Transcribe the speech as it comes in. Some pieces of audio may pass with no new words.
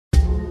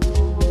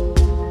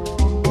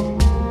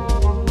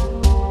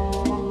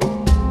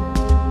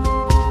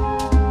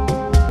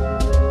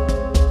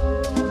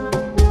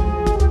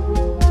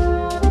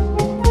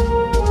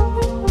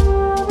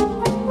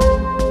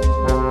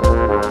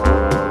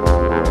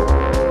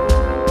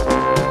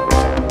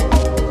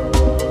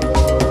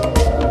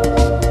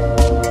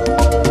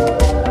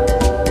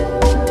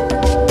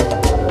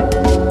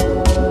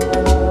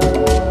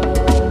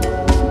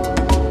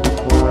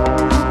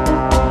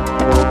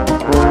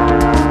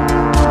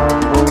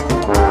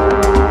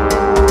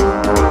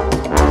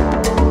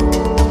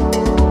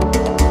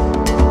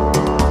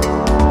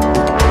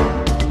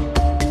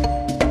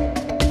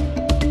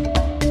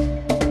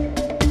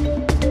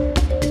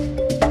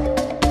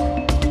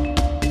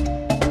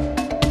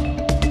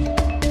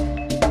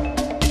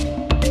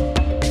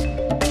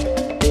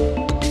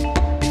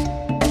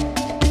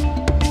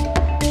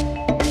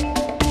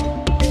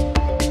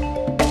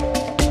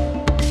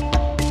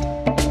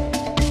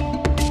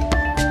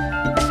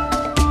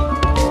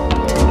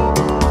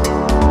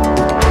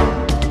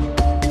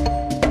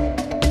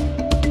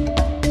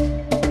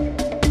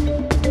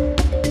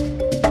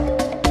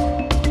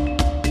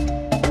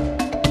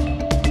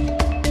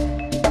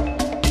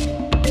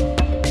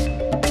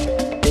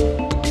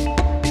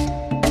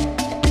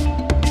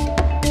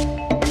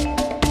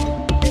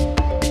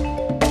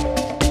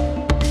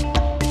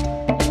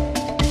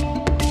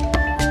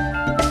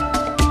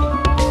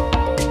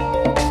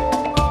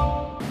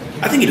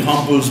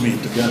humbles me,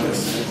 to be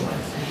honest.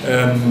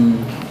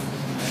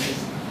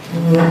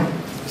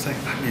 It's like,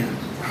 I mean,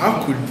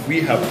 how could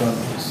we have done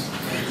this?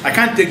 I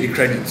can't take the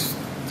credit.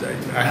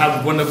 I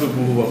have wonderful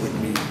people who work with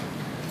me.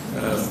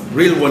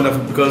 Real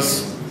wonderful,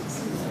 because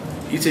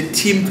it's a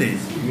team thing.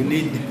 You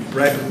need the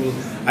right people.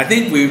 I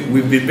think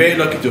we've been very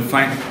lucky to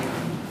find,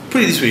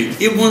 put it this way,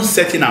 even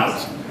setting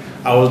out,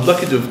 I was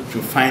lucky to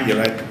find the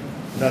right people.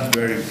 That's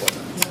very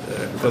important,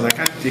 because I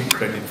can't take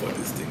credit for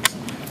these things.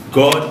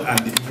 God and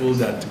the people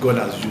that God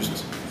has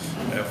used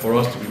for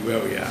us to be where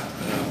we are.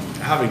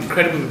 I have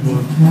incredible people,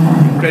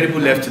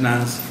 incredible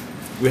lieutenants.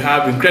 We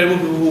have incredible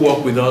people who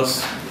work with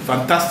us,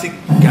 fantastic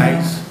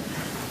guys.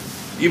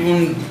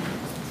 Even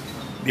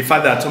the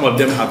fact that some of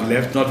them have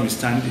left,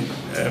 notwithstanding.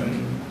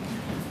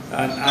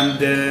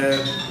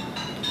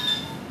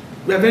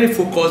 We are very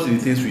focused in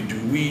the things we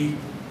do.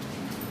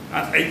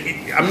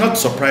 I'm not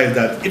surprised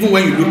that even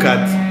when you look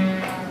at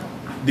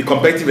the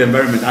competitive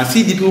environment and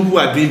see the people who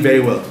are doing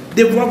very well,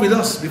 they've worked with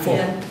us before.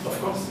 Yeah, of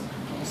course.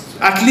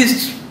 At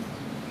least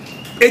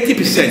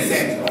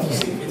 80%.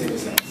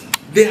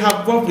 They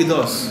have worked with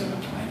us.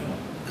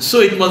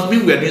 So it must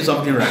mean we are doing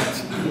something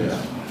right.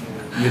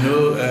 You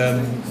know,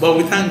 but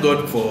we thank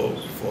God for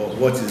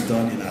what is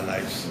done in our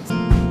lives.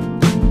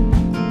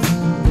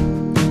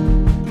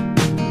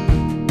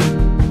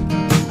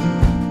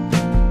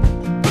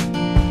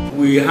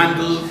 We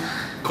handle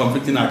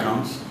conflicting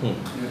accounts.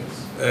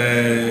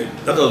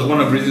 That was one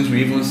of the reasons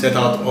we even set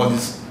out all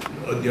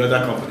the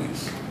other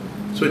companies,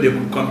 so they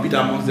could compete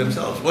amongst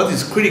themselves. What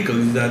is critical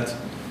is that,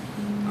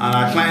 and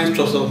our clients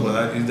trust us for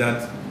that, is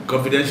that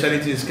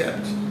confidentiality is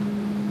kept.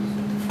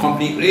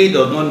 Company A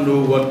does not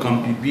know what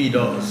company B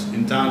does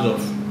in terms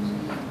of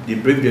the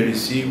brief they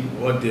receive,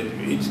 what they do.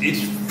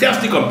 It's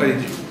fiercely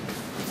competitive.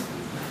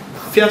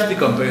 Fiercely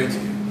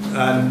competitive.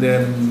 And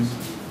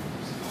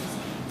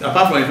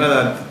apart from the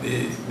fact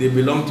that they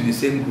belong to the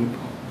same group,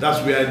 that's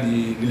where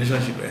the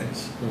relationship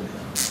ends.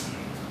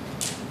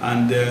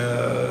 And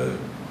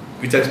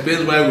it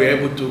explains why we're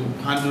able to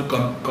handle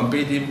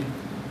competitive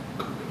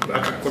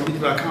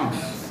accounts.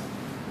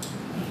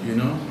 You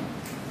know?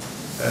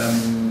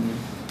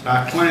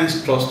 Our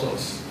clients trust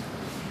us,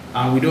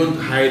 and we don't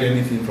hide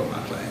anything from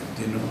our clients,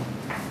 you know.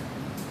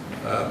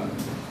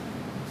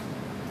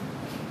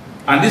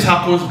 And this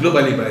happens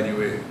globally, by the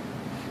way.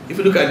 If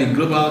you look at the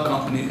global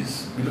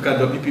companies, you look at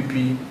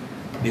WPP,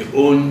 they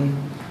own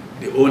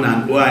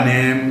an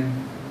O&M,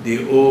 they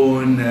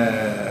own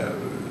a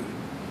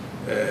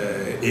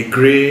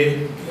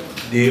Grey,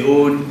 they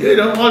own, you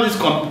know, all these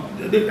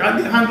they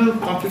handle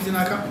conflicting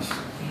accounts.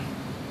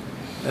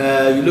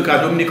 You look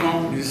at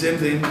Omnicom, it's the same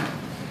thing.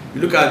 You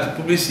look at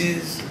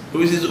Publicis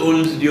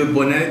owns the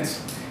Bonnet,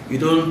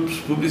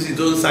 Publicis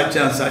owns Saatchi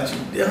and Saatchi.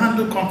 They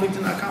handle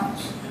conflicting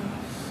accounts.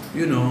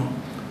 You know,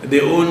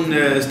 they own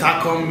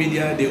Starcom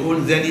Media, they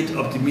own Zenith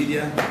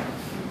Optimedia.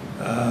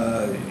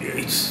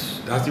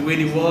 That's the way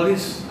the world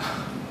is.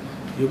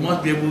 You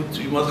must be able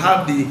to, you must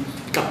have the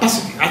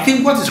capacity. I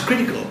think what is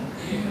critical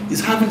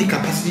is having the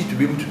capacity to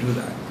be able to do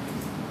that.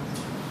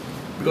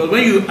 Because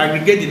when you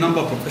aggregate the number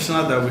of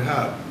professionals that we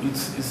have,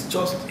 it's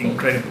just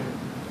incredible.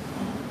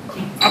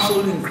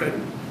 Absolutely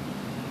incredible.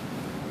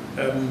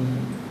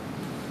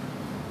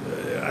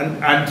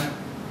 And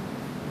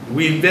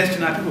we invest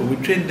in our people, we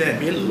train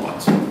them a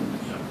lot.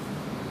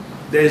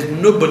 There is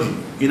nobody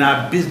in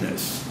our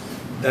business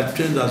that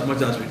trains as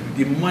much as we do.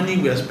 The money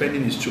we are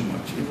spending is too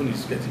much, even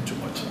it's getting too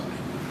much.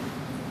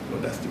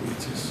 But that's the way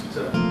it is.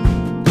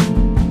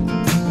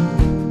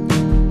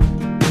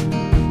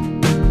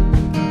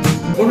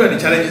 What were the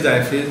challenges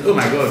that I faced? Oh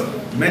my God,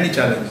 many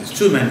challenges,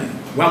 too many.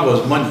 One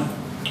was money.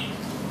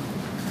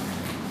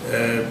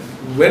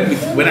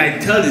 When I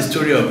tell the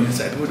story of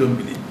Inside, people don't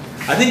believe.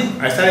 I think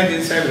I started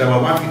Inside with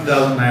about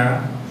 150,000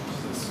 naira.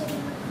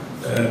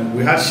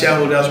 We had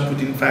shareholders who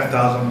put in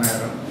 5,000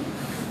 naira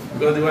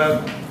because there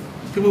were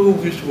people who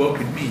used to work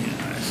with me.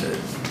 And I said,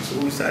 so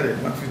we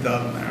started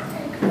 150,000 naira.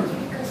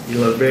 It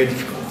was very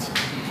difficult.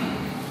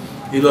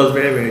 It was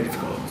very, very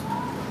difficult.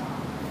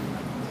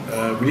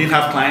 We didn't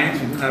have clients,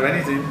 we didn't have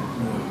anything.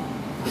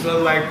 It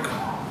was like,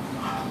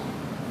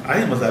 I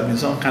think it must have been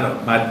some kind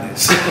of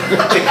madness.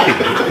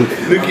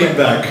 Looking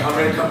back.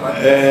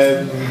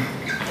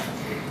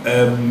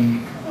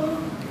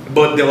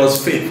 But there was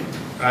faith.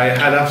 I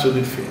had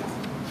absolute faith.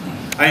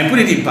 I mean, put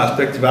it in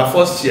perspective, our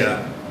first year,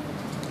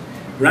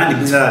 ran the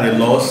business at a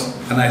loss,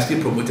 and I still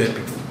promoted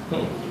people.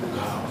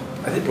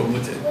 I still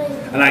promoted.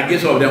 And I gave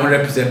some of them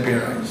 100% pay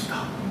rise.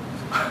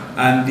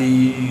 And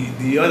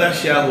the other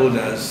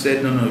shareholders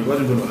said, no, it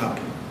wasn't going to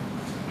happen.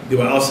 They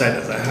were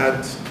outsiders.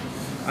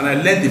 And I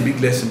learned the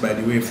big lesson, by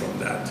the way, from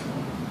that.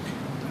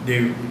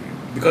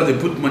 Because they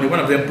put money, one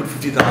of them put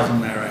 50,000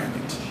 naira in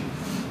it.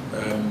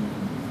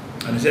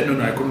 And they said,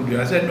 no, I couldn't do it.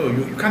 I said, no,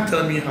 you can't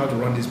tell me how to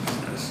run this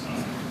business.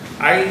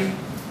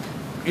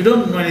 You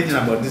don't know anything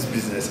about this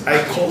business.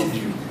 I called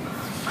you.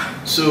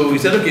 So he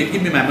said, okay,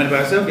 give me my money.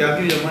 But I said, okay, I'll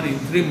give you your money in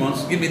 3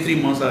 months. Give me 3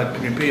 months, I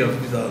can pay you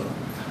 50,000.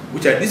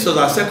 This was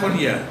our second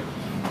year.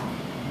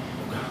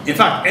 In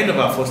fact, end of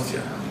our first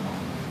year.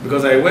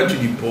 because I went to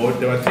the board.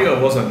 There were 3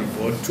 of us on the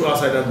board, 2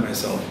 outsiders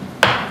myself.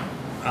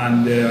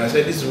 And I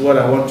said, this is what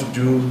I want to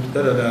do,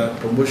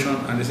 promotion.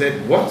 And they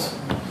said, what?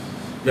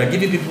 You are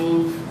giving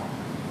people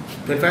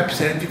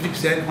 25%,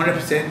 50%,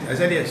 100%? I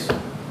said, yes.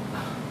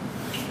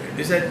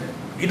 They said,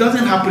 it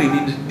doesn't happen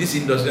in this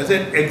industry. I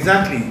said,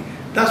 exactly.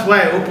 That's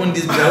why I opened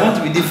this, because I want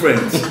to be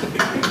different.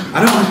 I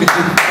don't want to be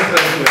different.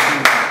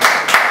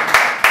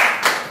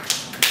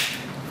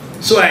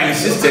 So I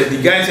insisted.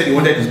 The guy said he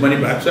wanted his money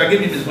back, so I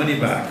gave him his money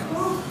back.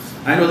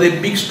 And it was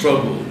a big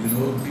struggle,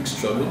 big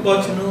struggle.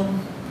 But,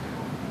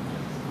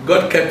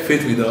 God kept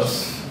faith with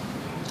us.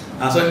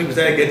 And suddenly we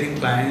started getting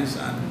clients,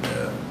 and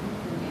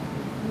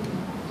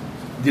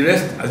the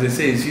rest, as they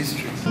say, is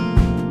history.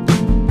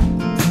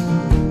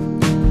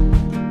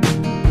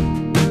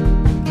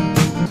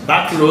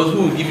 Bank loans,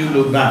 who will give you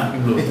loan?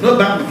 Bank. No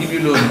bank will give you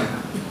loan.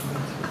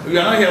 We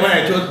are not here when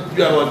I told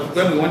you about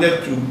when we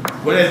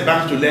wanted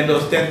banks to lend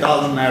us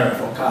 10,000 naira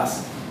for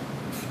cars.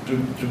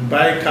 To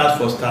buy cars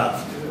for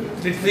staff.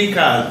 3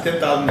 cars,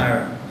 10,000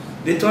 naira.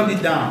 They turned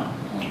it down.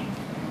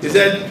 They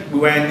said we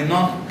were in the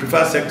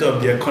non-preferred sector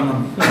of the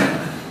economy.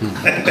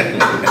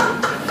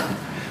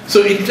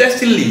 So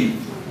interestingly,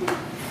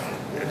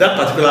 that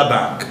particular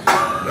bank,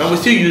 and we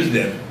still use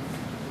them,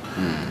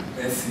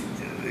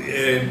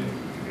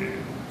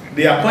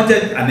 they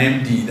appointed an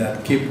MD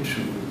that came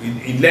to,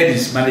 he led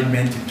his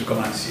management team to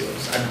come and see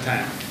us at the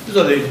time. This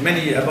was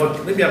maybe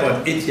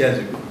about 8 years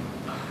ago.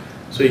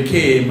 So he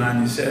came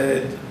and he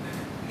said,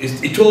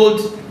 he told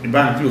the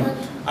bank, look,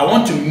 I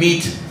want to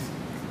meet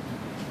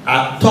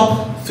our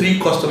top 3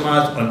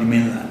 customers on the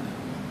mainland.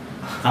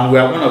 And we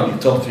are one of the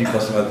top 3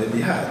 customers that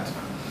they had.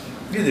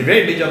 This is a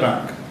very major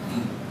bank.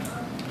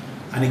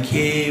 And he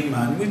came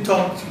and we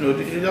talked,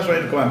 they just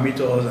wanted to come and meet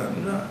us,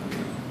 and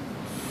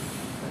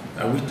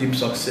I wished him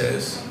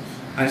success.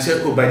 And he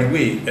said, oh, by the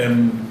way,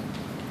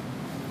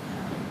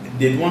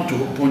 they want to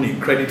open a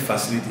credit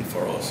facility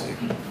for us, a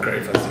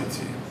credit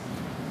facility.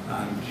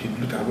 And he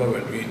looked at what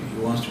we're doing. He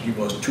wants to give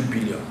us 2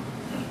 billion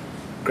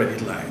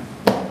credit line.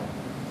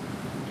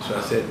 So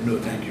I said, no,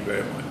 thank you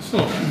very much.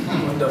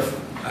 Wonderful.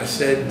 I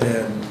said,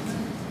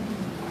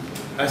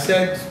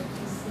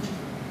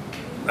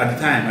 at the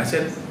time, I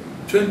said,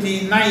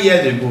 29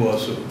 years ago or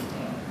so,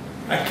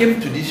 I came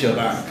to this your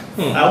bank.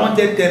 I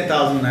wanted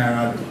 10,000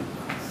 naira loan.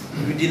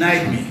 You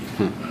denied me.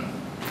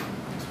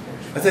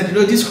 I said,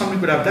 this company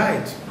could have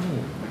died.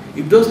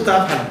 If those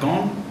staff had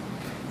gone,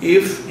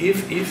 yes,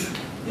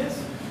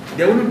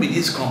 there wouldn't be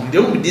this company,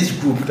 there wouldn't be this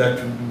group that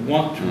you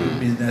want to do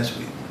business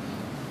with.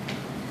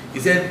 He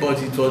said,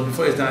 but it was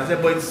before his time. I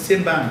said, but it's the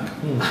same bank.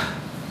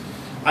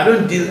 I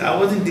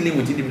wasn't dealing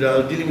with individuals, I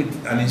was dealing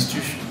with an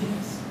institution.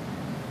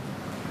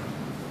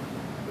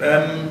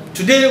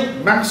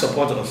 Today, banks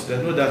support us.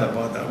 There's no doubt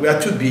about that. We are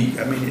too big.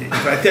 I mean,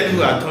 if I tell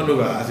you our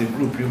turnover as a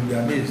group, you'll be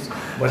amazed.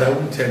 But I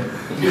won't tell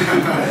you.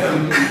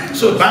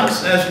 So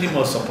banks actually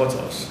must support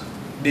us.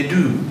 They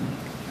do.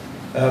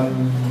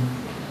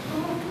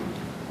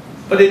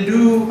 But they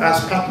do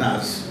as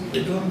partners.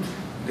 They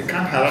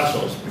can't harass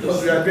us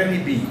because we are very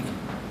big.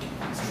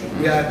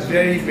 We are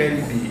very,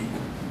 very big.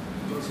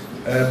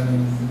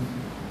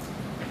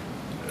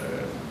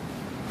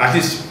 At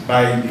least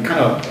by the kind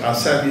of our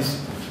service.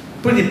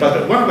 Put it in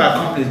perspective, one of our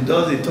companies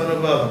does a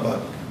turnover of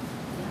about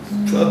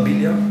 12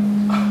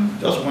 billion,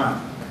 just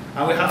one,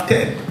 and we have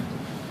 10.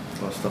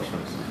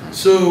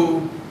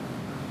 So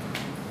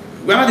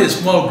we're not a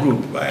small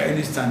group by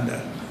any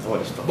standard.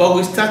 But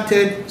we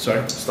started,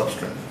 sorry? Stop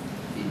strength.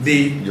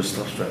 Just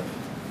stop strength.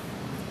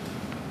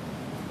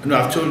 No,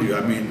 I've told you,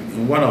 I mean,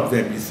 in one of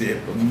them is a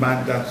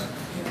man that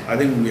I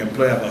think we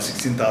employ about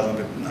 16,000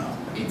 people now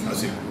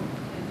as a group.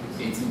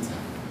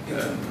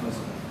 18,000.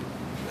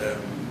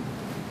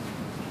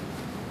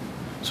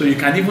 So you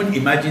can even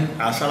imagine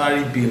our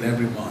salary bill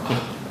every month.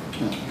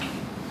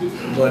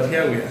 But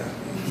here we are.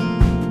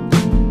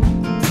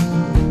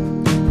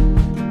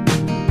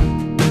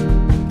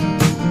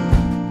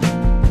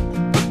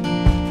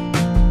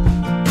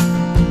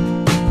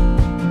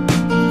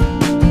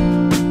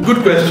 Good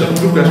question,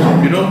 good question.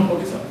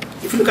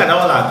 If you look at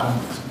all our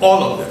companies,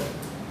 all of them,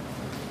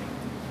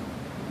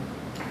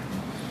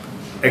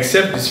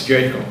 except the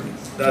security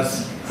companies,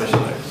 that's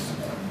specialized.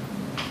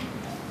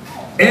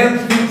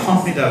 Every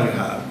company that we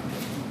have,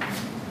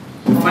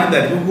 we find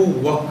that people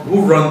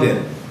who run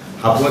them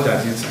have worked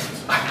at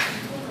Insight.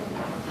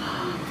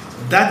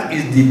 That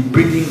is the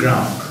breeding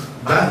ground.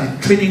 That's the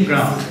training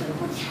ground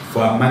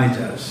for our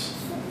managers.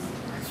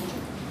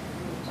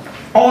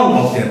 All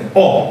of them,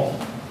 all.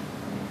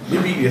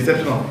 Maybe the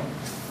exception of.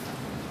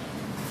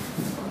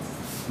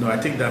 No, I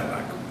take that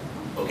back.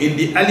 In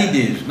the early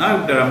days,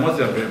 now there are most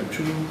of them,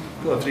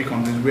 two or three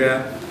companies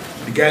where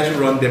the guys who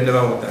run them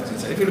never worked at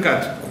Insight. If you look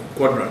at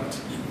Quadrant,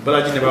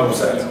 Balaji never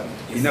worked at it.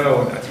 He never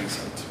worked at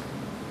Insight.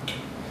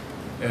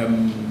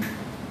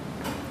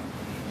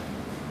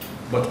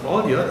 But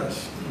all the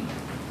others,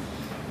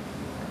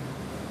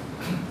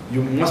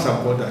 you must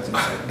have worked at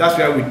Insight. That's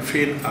where we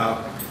train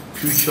our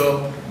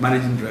future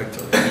managing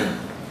directors.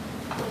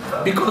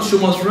 Because you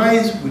must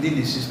rise within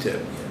the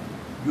system.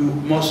 You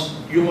must,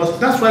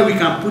 that's why we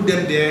can put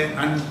them there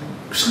and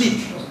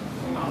sleep.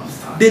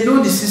 They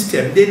know the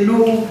system, they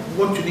know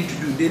what you need to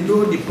do, they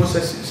know the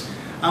processes.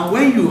 And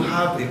when you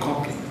have a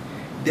company,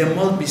 there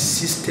must be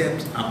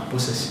systems and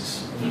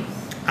processes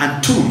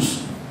and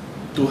tools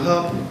to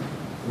help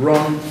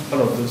run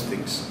all of those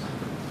things.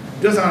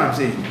 Just what I'm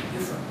saying.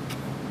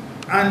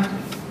 And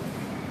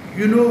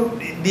you know,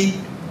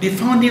 the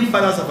founding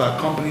fathers of our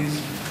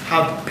companies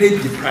have paid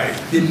the price,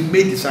 they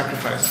made the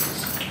sacrifices.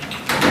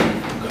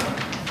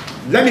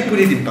 Let me put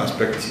it in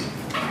perspective.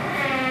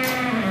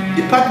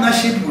 The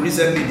partnership we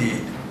recently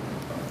did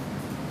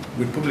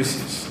with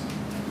Publicis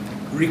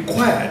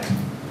required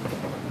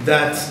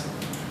that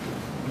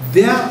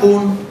their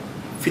own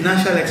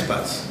financial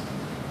experts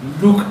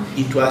look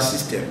into our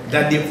system,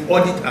 that they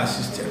audit our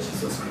system.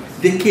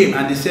 They came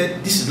and they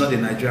said, this is not a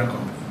Nigerian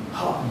company.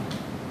 How?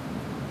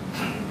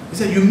 They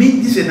said, you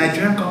mean this is a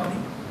Nigerian company?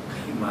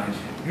 Can you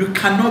imagine? You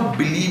cannot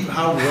believe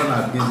how we run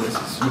our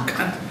businesses. You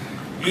can't.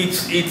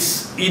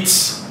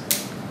 It's.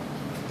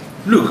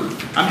 Look,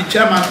 I'm the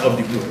chairman of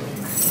the group.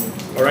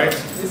 All right.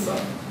 Yes,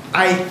 sir.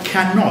 I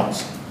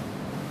cannot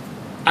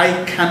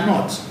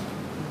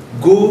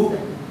go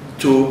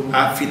to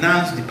our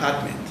finance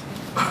department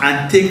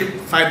and take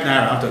 5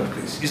 naira out of the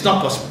place. It's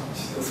not possible.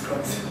 Jesus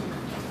Christ.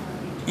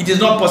 It is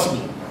not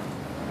possible.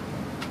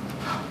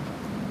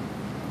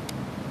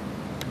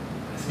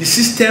 The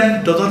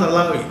system does not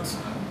allow it.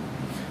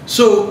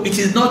 So it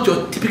is not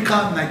your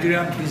typical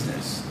Nigerian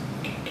business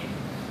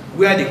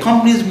where the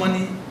company's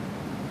money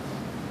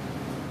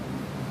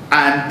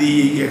and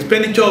the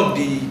expenditure of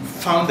the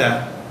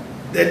founder,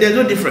 there's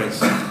no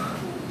difference.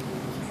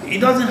 It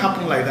doesn't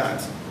happen like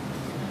that.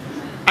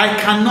 I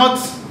cannot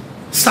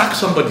sack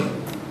somebody.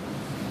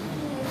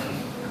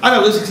 Out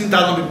of those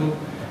 16,000 people,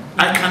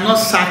 I cannot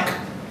sack.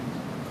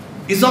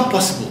 It's not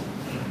possible.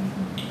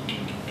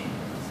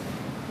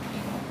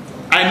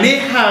 I may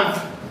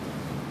have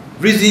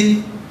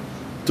reason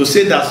to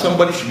say that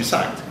somebody should be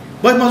sacked,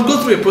 but it must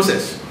go through a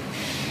process.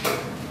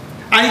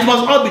 And it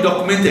must all be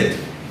documented.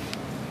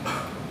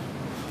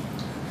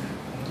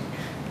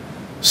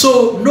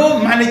 So no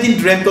managing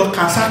director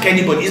can sack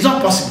anybody. It's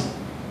not possible.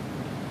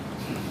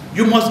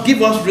 You must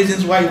give us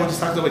reasons why you want to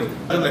sack somebody.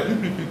 I was like,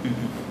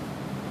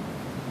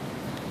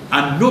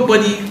 and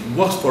nobody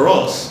works for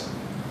us.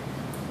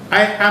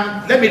 I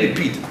am, let me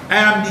repeat, I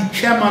am the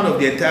chairman of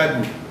the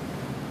entire group.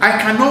 I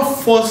cannot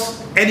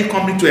force any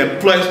company to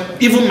employ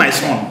even my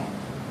son.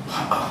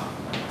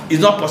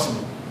 It's not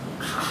possible.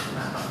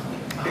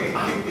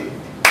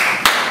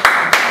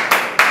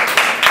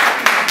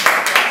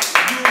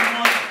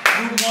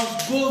 You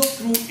must go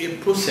through a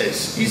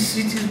process.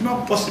 It is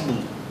not possible.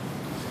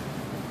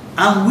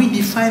 And we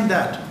defined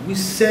that. We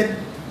said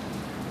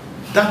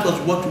that was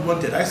what we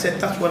wanted. I said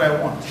that's what I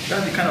want.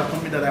 That's the kind of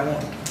company that I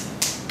want.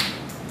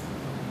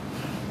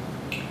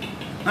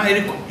 Now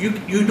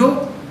you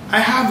know, I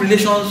have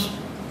relations.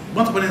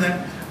 Once upon a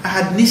time, I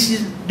had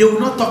nieces. They would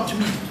not talk to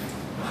me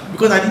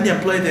because I didn't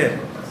employ them.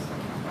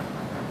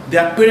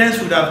 Their parents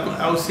would have.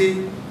 I would say,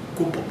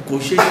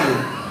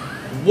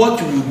 what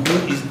you will do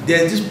is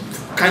there's this.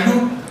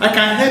 I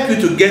can help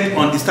you to get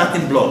on the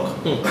starting block.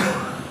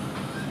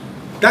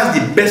 That's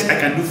the best I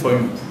can do for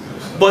you.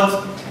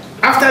 But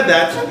after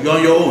that, you're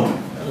on your own.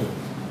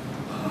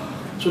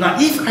 So now,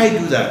 if I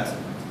do that,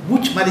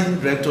 which managing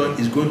director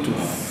is going to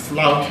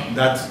flout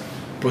that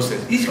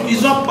process?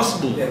 It's not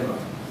possible.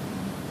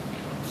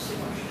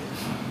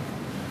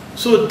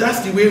 So that's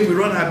the way we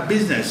run our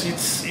business.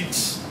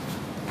 It's